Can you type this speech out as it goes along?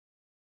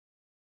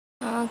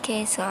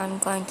Okay, so I'm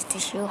going to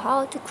teach you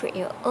how to create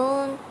your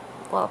own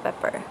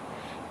wallpaper.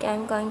 Okay,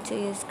 I'm going to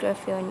use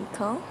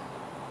Graphionica.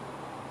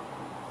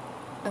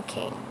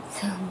 Okay,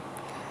 so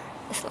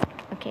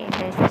okay,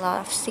 there's a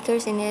lot of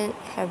stickers in it.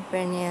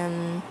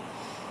 Herbanium.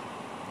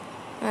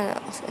 What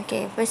else?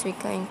 Okay, first we're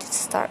going to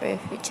start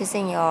with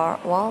choosing your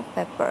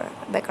wallpaper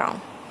background.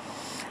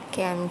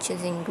 Okay, I'm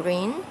choosing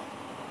green.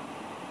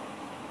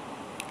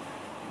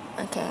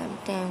 Okay,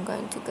 then I'm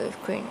going to go with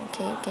green.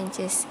 Okay, you can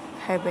choose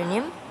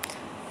herbanium.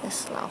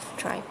 There's a lot of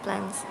dry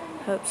plants,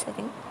 herbs, I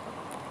think.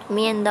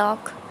 Me and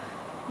dog,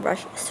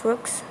 brush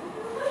strokes,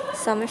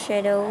 summer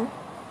shadow,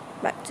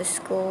 back to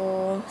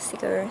school,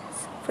 stickers,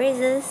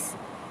 phrases.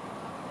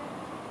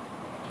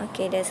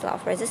 Okay, there's a lot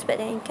of phrases, but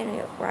then you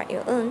can write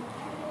your own.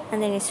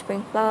 And then it's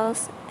spring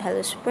flowers,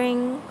 hello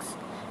springs,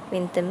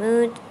 winter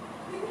mood,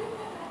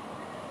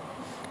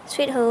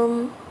 sweet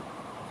home.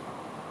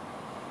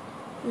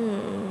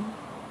 You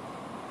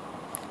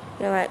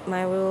know, like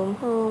my room,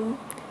 home,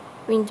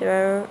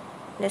 winter.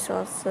 There's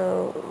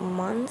also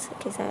months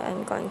because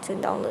I'm going to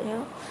download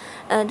here.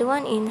 The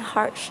one in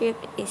hardship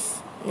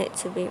is need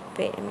to be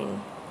paid. I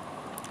mean,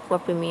 for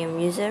premium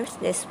users,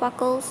 there's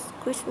sparkles,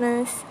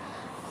 Christmas,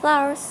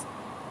 flowers,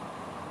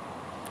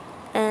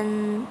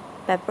 and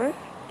pepper.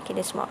 Okay,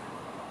 there's more.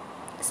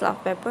 There's a lot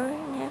of pepper.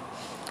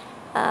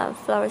 Yeah.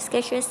 Flower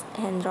sketches,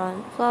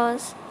 hand-drawn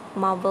flowers,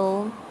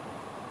 marble,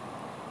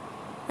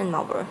 and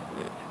marble.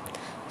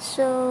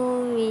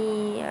 So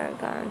we are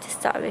going to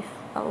start with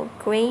our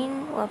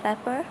green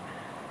wallpaper.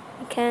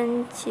 You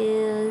can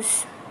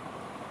choose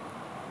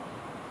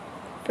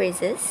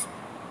phrases.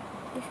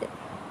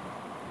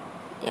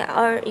 Yeah,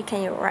 or you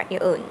can write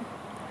your own.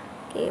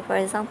 Okay, for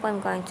example, I'm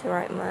going to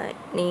write my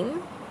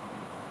name.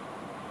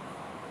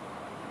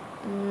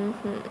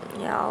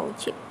 Yao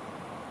chip.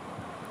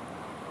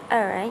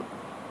 Alright,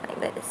 like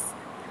this.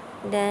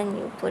 Then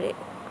you put it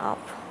up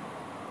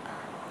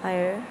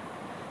higher.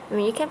 I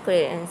mean, you can put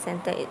it in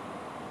center. It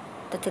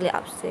totally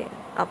up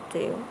to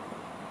you.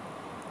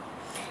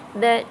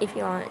 But if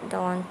you don't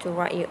want to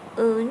write your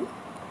own,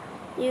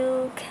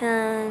 you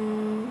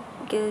can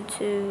go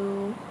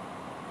to.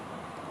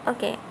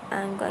 Okay,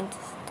 I'm going to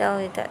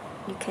tell you that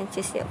you can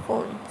choose your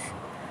phones.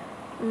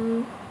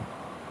 You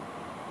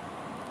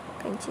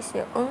can choose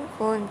your own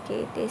phone.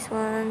 Okay, this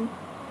one.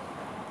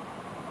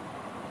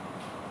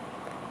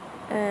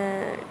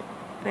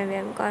 Maybe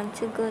I'm going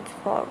to go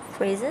for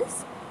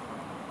phrases.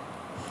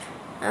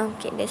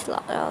 Okay, there's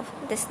not a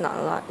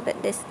lot,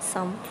 but there's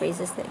some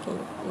phrases that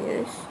you can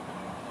use.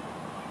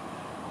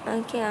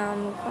 Okay,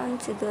 I'm going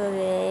to go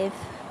with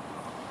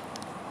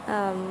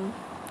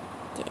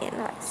okay,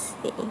 let's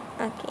see.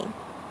 Okay,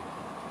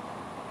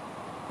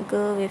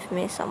 go with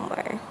me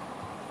somewhere.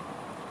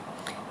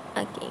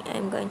 Okay,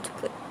 I'm going to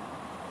put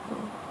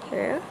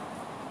here,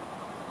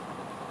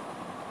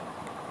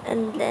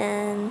 and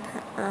then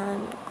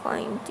I'm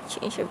going to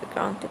change the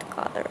background to the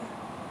color,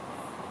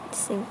 the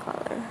same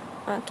color.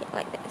 Okay,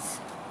 like this.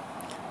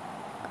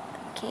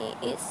 Okay,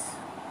 it's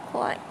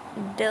quite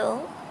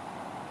dull.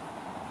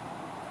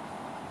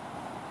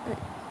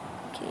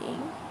 Okay,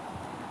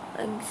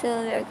 and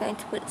so we are going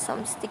to put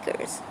some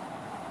stickers.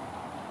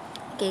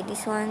 Okay,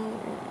 this one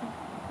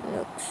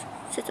looks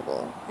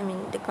suitable. I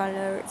mean, the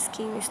color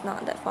scheme is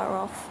not that far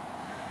off,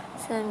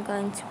 so I'm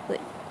going to put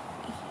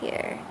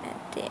here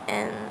at the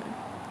end,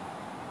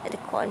 at the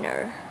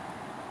corner.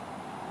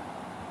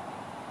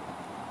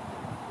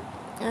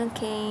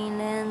 Okay,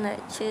 then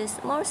let's choose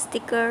more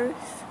stickers.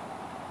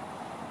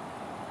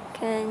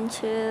 Can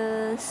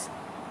choose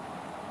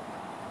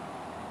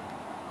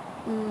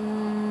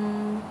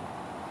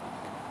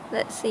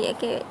let's see.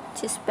 Okay,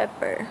 choose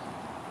pepper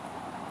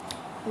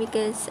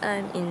because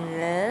I'm in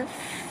love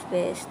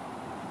with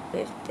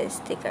the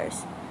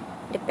stickers,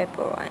 the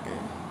pepper one.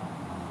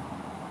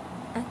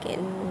 Okay,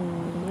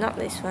 not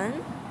this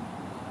one.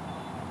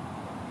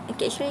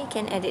 Okay, actually you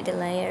can edit the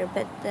layer,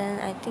 but then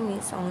I think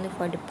it's only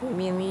for the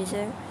premium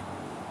user,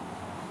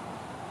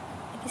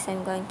 because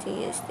I'm going to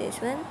use this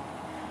one.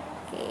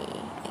 Okay,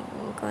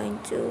 I'm going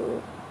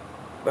to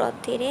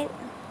rotate it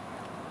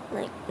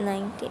like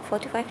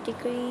 45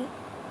 degree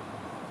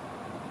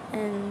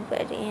and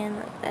put it in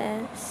like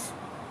this,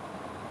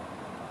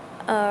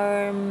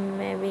 or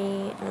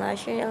maybe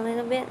enlarge it a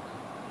little bit,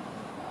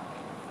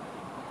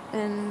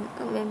 and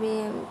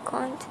maybe I'm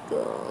going to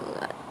go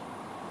like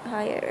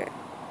higher.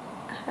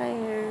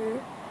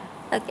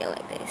 Okay,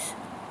 like this.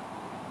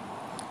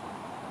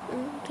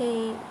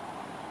 Okay,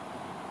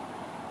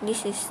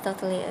 this is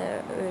totally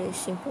a really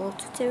simple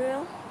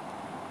tutorial,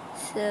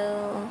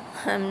 so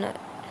I'm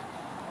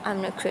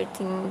not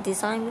creating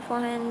design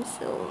beforehand,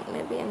 so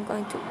maybe I'm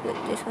going to put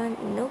this one.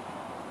 Nope,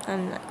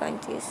 I'm not going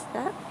to use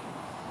that.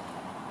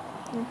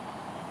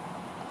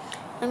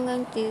 I'm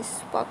going to use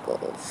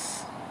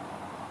sparkles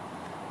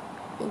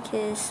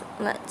because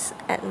let's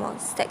add more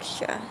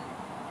texture.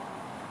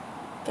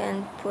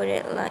 Can put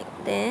it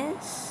like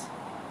this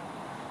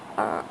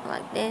or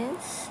like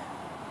this,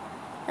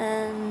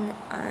 and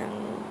I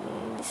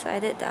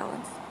decided that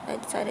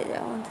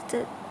I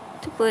wanted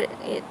to put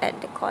it at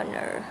the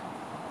corner.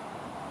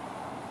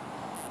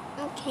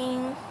 Okay,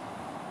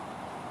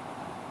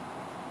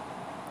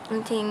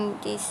 I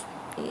think this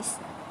is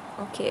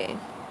okay.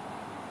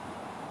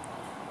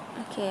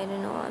 Okay, I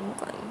don't know what I'm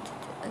going to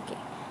do. Okay,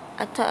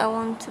 I thought I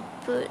want to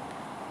put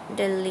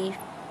the leaf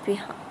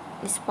behind,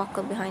 the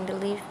sparkle behind the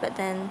leaf, but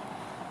then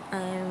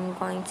I'm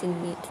going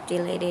to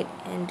delete it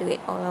and do it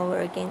all over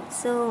again.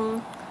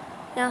 So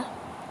yeah,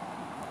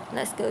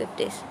 let's go with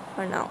this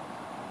for now.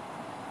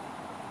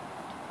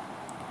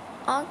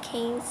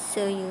 Okay,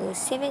 so you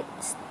save it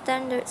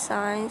standard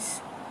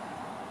size,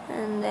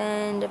 and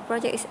then the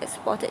project is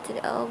exported to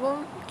the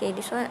album. Okay,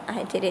 this one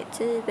I did it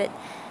too, but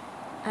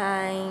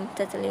I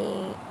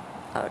totally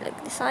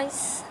like the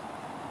size.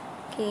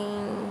 Okay,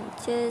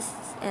 just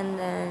and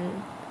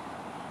then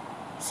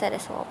set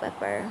as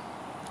wallpaper.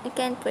 You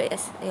can put it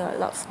as your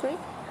lock screen.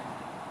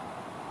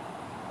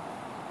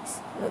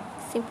 Look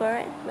simple,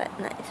 right? But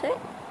nice, right?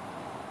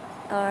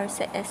 Or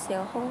set as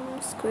your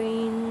home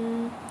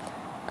screen.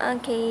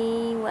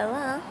 Okay,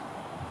 voila.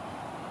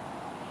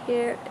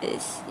 Here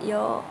is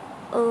your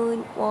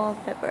own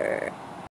wallpaper.